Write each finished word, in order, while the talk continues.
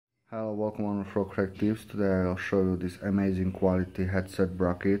Hello, welcome on Frog Tips. Today I'll show you this amazing quality headset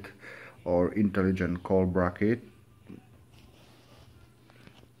bracket or intelligent call bracket.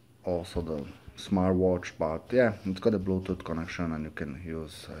 Also the smartwatch, but yeah, it's got a Bluetooth connection and you can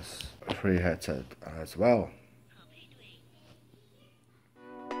use as a free headset as well.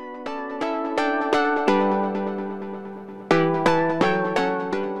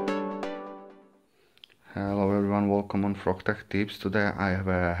 Hello everyone, welcome on Frog Tips. Today I have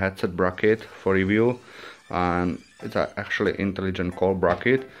a headset bracket for review and it's actually intelligent call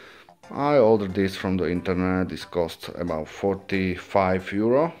bracket. I ordered this from the internet. This costs about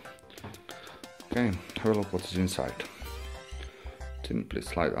 €45. Okay, have a look what is inside. Simply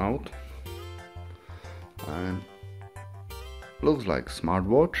slide out and looks like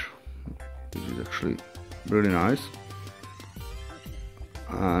smartwatch. This is actually really nice,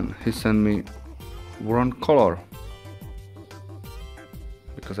 and he sent me wrong color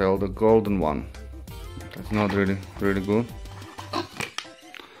because I ordered the golden one. That's not really good.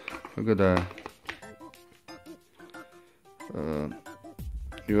 Look at the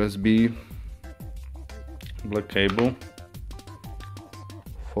USB black cable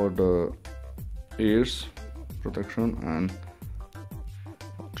for the ears protection, and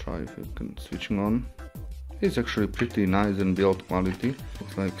I'll try if you can switching on. It's actually pretty nice and build quality.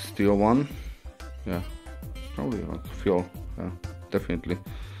 Looks like steel one. Yeah, probably like feel. Yeah, definitely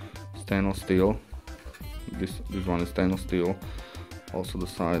stainless steel. This one is stainless steel. Also the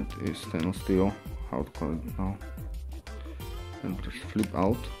side is stainless steel. How to call it now? And just flip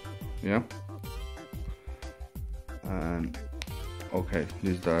out. Yeah. And okay,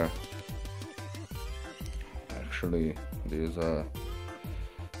 this is the actually there's a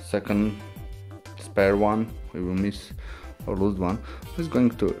second spare one. We will miss or lose one. It's going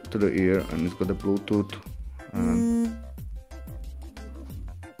to the ear and it's got a Bluetooth and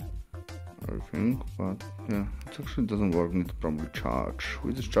everything, but yeah, it actually doesn't work. Need to probably charge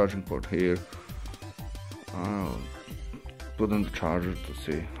with this charging port here. I'll put on the charger to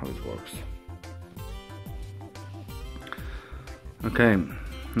see how it works. Okay,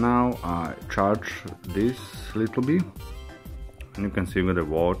 now I charge this little bit and you can see with the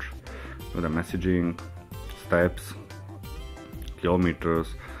watch, with the messaging, steps, kilometers,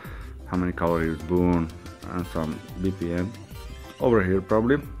 how many calories burned, and some BPM over here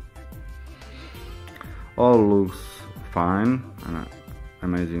probably. All looks fine and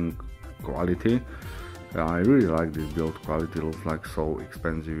amazing quality. I really like this build quality. It looks like so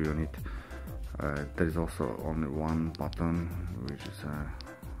expensive unit. There is also only one button, which is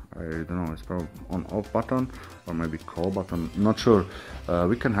I don't know, it's probably on off button or maybe call button, not sure.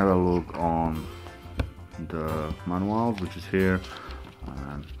 We can have a look on the manual, which is here,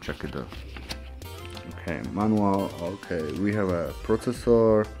 and check it out. Okay, manual. Okay, we have a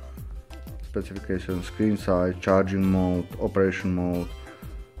processor specification, screen size, charging mode, operation mode,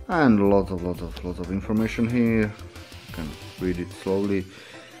 and lots of information here. You can read it slowly.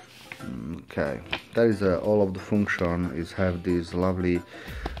 Okay, that is all of the function. Is have this lovely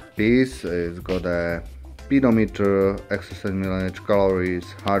piece. It's got a speedometer, exercise mileage, calories,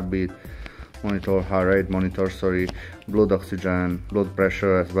 heartbeat monitor, heart rate monitor, blood oxygen, blood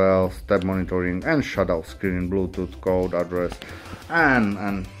pressure as well, step monitoring, and shadow screen, Bluetooth code, address,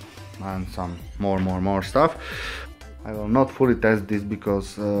 and some more stuff. I will not fully test this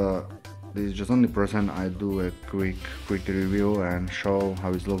because this is just only present. I do a quick review and show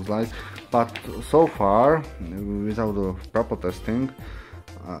how it looks like, but so far without the proper testing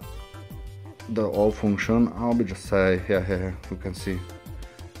the all function, I'll be just say here you can see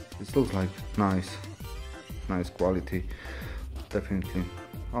it looks like nice quality, definitely.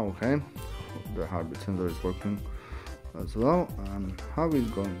 Okay, the heartbeat sensor is working as well. And how is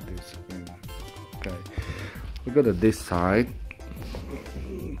going this in? Okay, we got this side.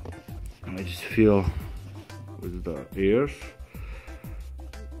 I just feel with the ears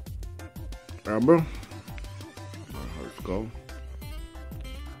rubber, or how it's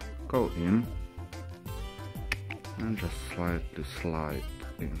go in and just slightly slide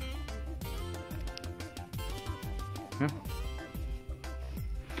in. Yeah.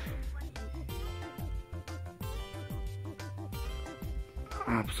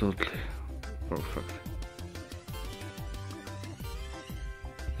 Absolutely perfect.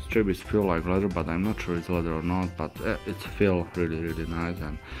 Strip feel like leather, but I'm not sure it's leather or not, but it's feel really nice.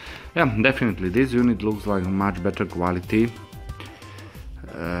 And yeah, definitely this unit looks like much better quality.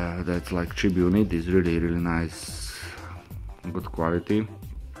 That's like cheap unit is really nice, good quality.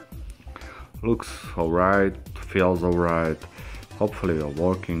 Looks alright, feels alright, hopefully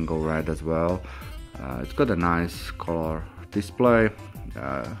working alright as well. It's got a nice color display,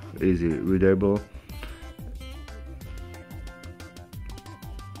 easy readable.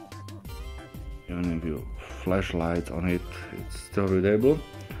 Even if you flashlight on it, it's still readable.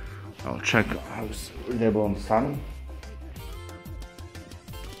 I'll check how it's readable on the sun.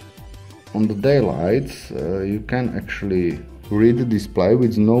 On the daylights, you can actually read the display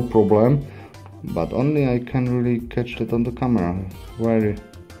with no problem, but only I can really catch that on the camera. Very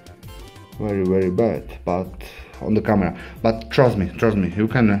bad, but on the camera. But trust me, you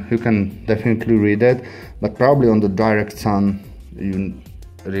can definitely read it, but probably on the direct sun you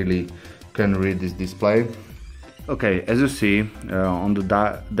really can read this display. Okay, as you see, on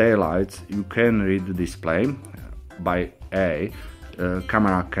the daylights you can read the display by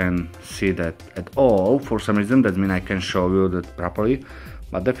camera can see that at all. For some reason, that means I can show you that properly,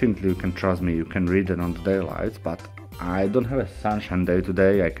 but definitely you can trust me, you can read it on the daylights. But I don't have a sunshine day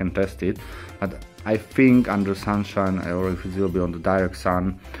today, I can test it, but I think under sunshine, or if it will be on the direct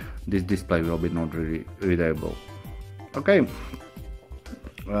sun, this display will be not really readable. Okay,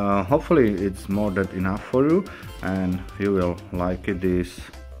 hopefully it's more than enough for you and you will like it, this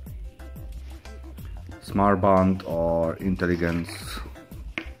smart band or intelligence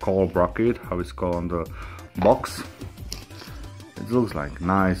call bracket, how it's called on the box. It looks like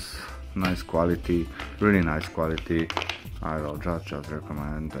nice quality, really nice quality. I will just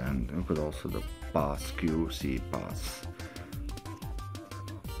recommend, and you could also the pass, QC pass.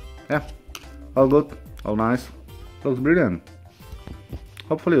 Yeah, all good, all nice, looks brilliant.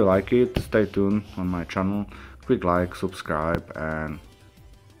 Hopefully you like it. Stay tuned on my channel, quick like, subscribe, and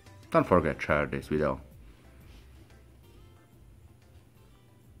don't forget to share this video.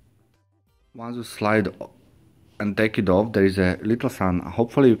 Once you slide and take it off, there is a little sound.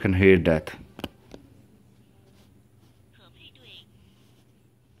 Hopefully you can hear that.